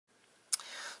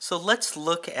So let's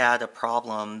look at a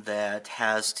problem that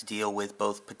has to deal with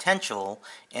both potential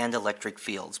and electric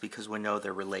fields because we know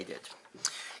they're related.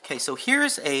 Okay, so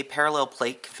here's a parallel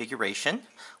plate configuration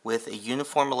with a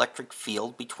uniform electric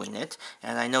field between it,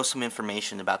 and I know some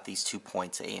information about these 2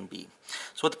 points A and B.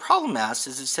 So what the problem asks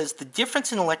is it says the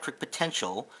difference in electric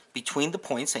potential between the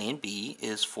points A and B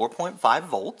is 4.5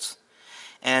 volts,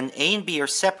 and A and B are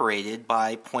separated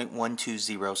by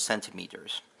 0.120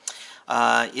 centimeters.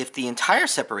 If the entire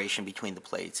separation between the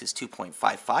plates is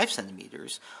 2.55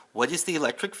 centimeters, what is the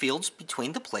electric fields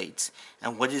between the plates,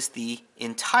 and what is the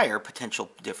entire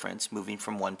potential difference moving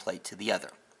from one plate to the other?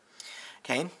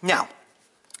 Okay, now,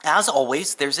 as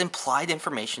always, there's implied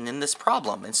information in this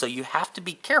problem, and so you have to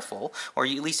be careful, or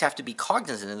you at least have to be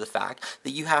cognizant of the fact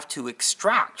that you have to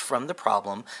extract from the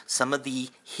problem some of the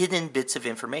hidden bits of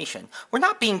information. We're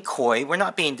not being coy, we're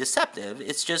not being deceptive,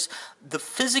 it's just the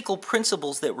physical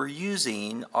principles that we're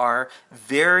using are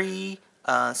very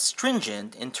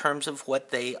stringent in terms of what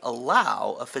they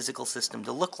allow a physical system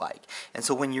to look like. And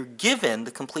so when you're given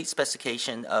the complete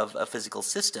specification of a physical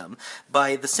system,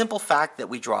 by the simple fact that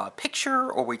we draw a picture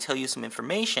or we tell you some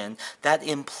information, that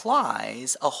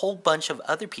implies a whole bunch of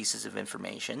other pieces of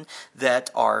information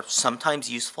that are sometimes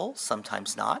useful,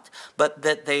 sometimes not, but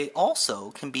that they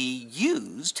also can be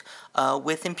used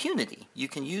with impunity. You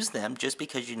can use them just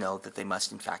because you know that they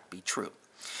must in fact be true.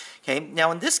 Okay, now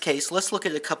in this case, let's look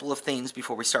at a couple of things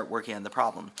before we start working on the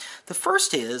problem. The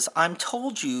first is, I'm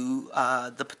told you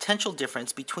the potential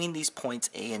difference between these points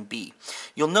A and B.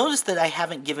 You'll notice that I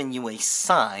haven't given you a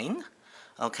sign,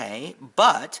 okay,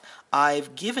 but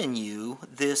I've given you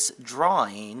this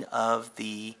drawing of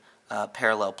the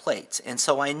parallel plates. And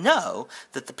so I know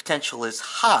that the potential is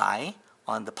high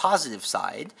on the positive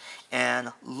side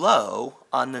and low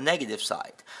on the negative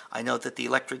side. I know that the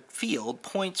electric field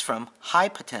points from high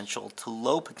potential to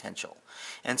low potential.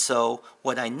 And so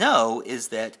what I know is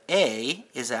that A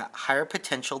is at higher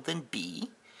potential than B.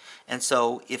 And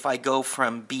so if I go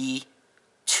from B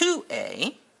to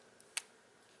A,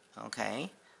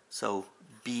 okay, so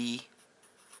B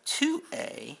to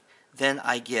A, then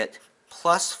I get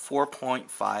plus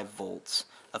 4.5 volts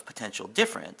of potential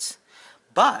difference.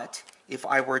 But if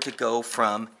I were to go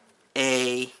from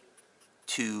A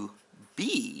to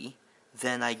B,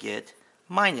 then I get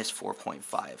minus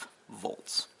 4.5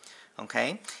 volts.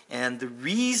 Okay? And the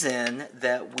reason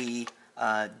that we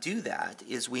do that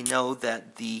is we know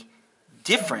that the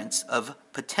difference of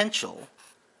potential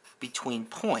between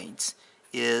points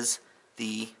is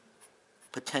the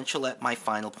potential at my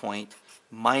final point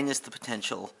minus the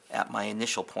potential at my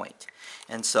initial point.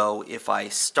 And so if I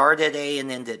start at A and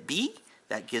end at B,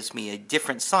 that gives me a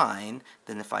different sign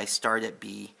than if I start at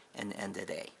B and end at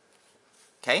A.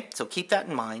 Okay, so keep that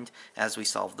in mind as we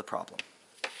solve the problem.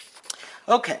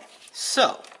 Okay,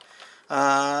 so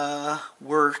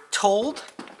we're told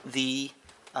the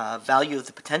value of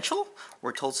the potential,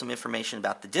 we're told some information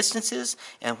about the distances,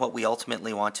 and what we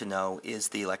ultimately want to know is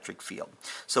the electric field.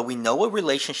 So we know a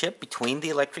relationship between the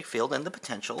electric field and the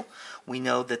potential. We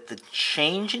know that the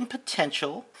change in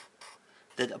potential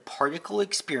that a particle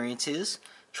experiences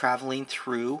traveling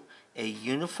through a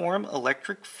uniform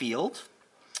electric field,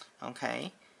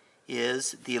 okay,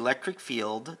 is the electric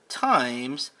field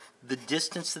times the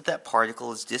distance that that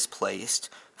particle is displaced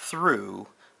through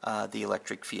the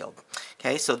electric field.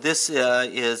 Okay, so this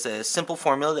is a simple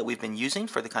formula that we've been using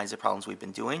for the kinds of problems we've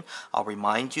been doing. I'll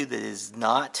remind you that it is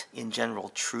not in general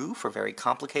true for very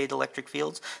complicated electric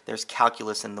fields. There's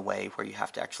calculus in the way where you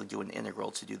have to actually do an integral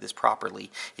to do this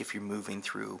properly if you're moving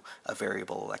through a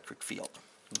variable electric field.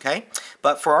 Okay,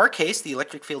 but for our case the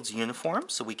electric field's uniform,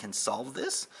 so we can solve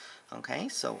this. Okay,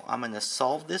 so I'm going to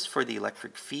solve this for the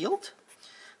electric field.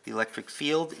 The electric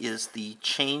field is the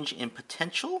change in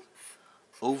potential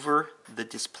over the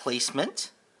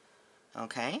displacement,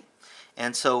 okay?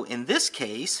 And so in this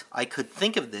case, I could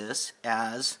think of this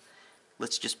as,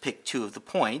 let's just pick two of the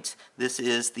points. This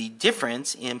is the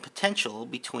difference in potential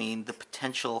between the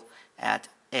potential at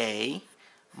A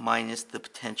minus the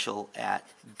potential at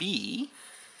B.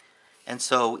 And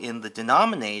so in the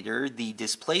denominator, the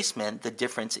displacement, the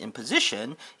difference in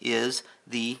position, is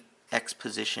the x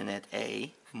position at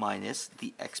A minus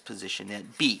the x position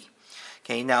at B.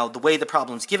 Okay, now the way the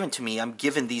problem is given to me, I'm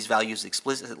given these values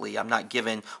explicitly. I'm not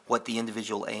given what the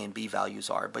individual A and B values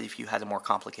are, but if you had a more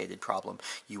complicated problem,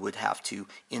 you would have to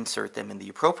insert them in the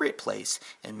appropriate place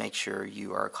and make sure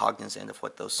you are cognizant of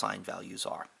what those sign values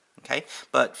are. Okay,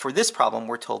 but for this problem,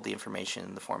 we're told the information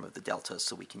in the form of the deltas,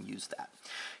 so we can use that.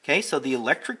 Okay, so the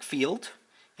electric field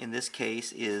in this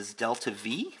case is delta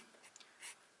V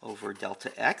over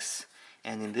delta X,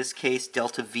 And in this case,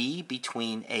 delta V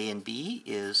between A and B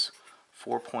is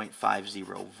 4.50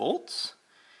 volts.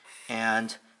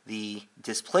 And the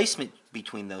displacement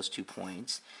between those 2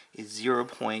 points is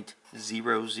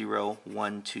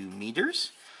 0.0012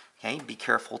 meters. Okay, be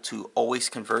careful to always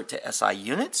convert to SI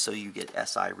units so you get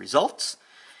SI results.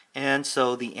 And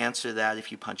so the answer to that,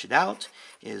 if you punch it out,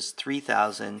 is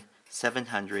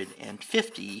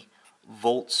 3,750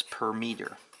 volts per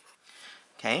meter.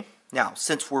 Okay, now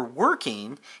since we're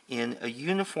working in a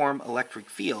uniform electric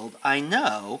field, I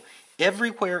know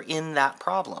everywhere in that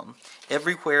problem,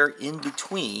 everywhere in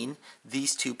between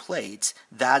these two plates,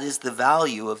 that is the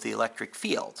value of the electric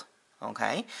field.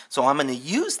 Okay, so I'm going to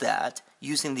use that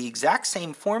using the exact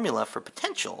same formula for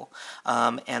potential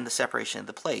and the separation of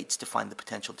the plates to find the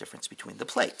potential difference between the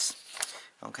plates.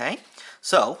 Okay,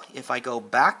 so if I go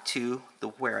back to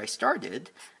where I started,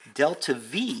 delta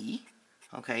V,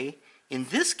 okay, in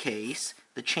this case,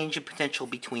 the change in potential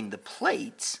between the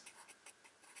plates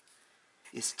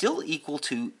is still equal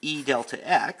to E delta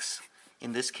X.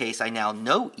 In this case, I now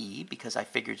know E because I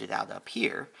figured it out up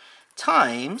here,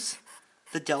 times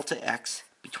the delta X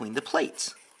between the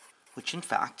plates, which in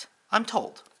fact I'm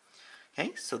told.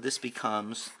 Okay, so this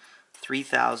becomes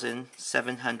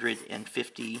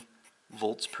 3,750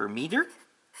 volts per meter,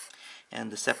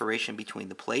 and the separation between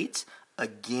the plates,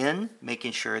 again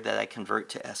making sure that I convert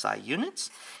to SI units,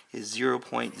 is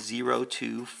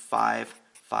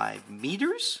 0.0255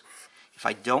 meters. If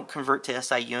I don't convert to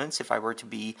SI units, if I were to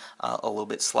be a little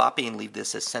bit sloppy and leave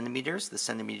this as centimeters, the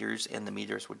centimeters and the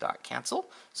meters would not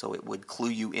cancel, so it would clue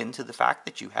you into the fact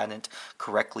that you hadn't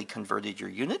correctly converted your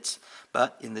units.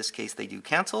 But in this case, they do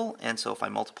cancel, and so if I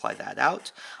multiply that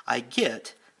out, I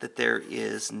get that there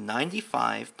is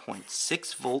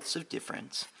 95.6 volts of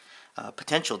difference,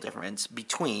 potential difference,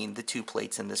 between the two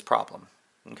plates in this problem.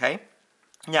 Okay?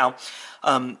 Now,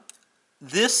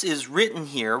 this is written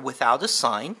here without a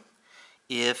sign.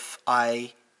 If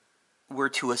I were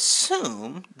to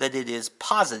assume that it is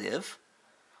positive,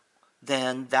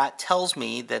 then that tells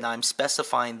me that I'm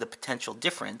specifying the potential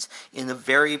difference in a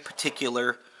very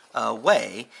particular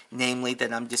way, namely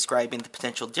that I'm describing the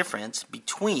potential difference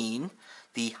between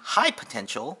the high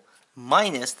potential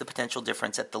minus the potential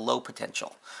difference at the low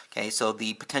potential. Okay, so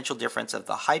the potential difference of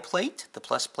the high plate, the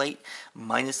plus plate,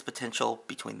 minus the potential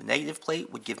between the negative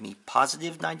plate would give me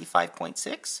positive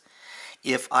 95.6.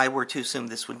 If I were to assume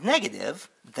this was negative,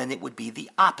 then it would be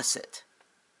the opposite.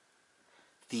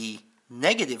 The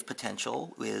negative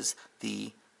potential is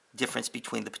the difference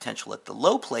between the potential at the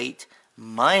low plate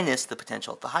minus the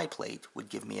potential at the high plate would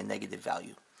give me a negative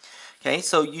value. Okay,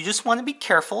 so you just want to be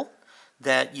careful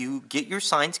that you get your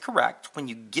signs correct. When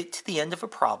you get to the end of a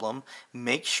problem,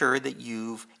 make sure that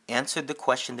you've answered the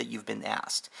question that you've been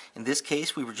asked. In this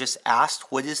case, we were just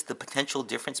asked what is the potential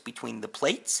difference between the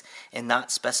plates and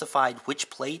not specified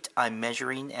which plate I'm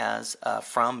measuring as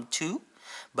from to.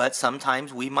 But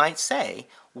sometimes we might say,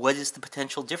 what is the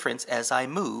potential difference as I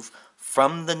move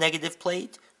from the negative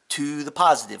plate to the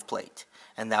positive plate?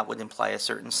 And that would imply a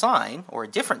certain sign or a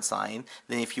different sign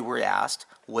than if you were asked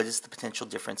what is the potential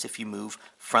difference if you move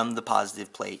from the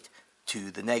positive plate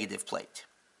to the negative plate.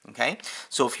 Okay,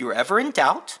 so if you're ever in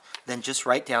doubt, then just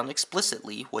write down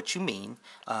explicitly what you mean,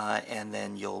 and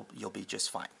then you'll be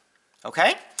just fine.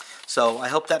 Okay, so I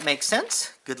hope that makes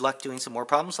sense. Good luck doing some more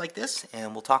problems like this,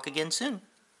 and we'll talk again soon.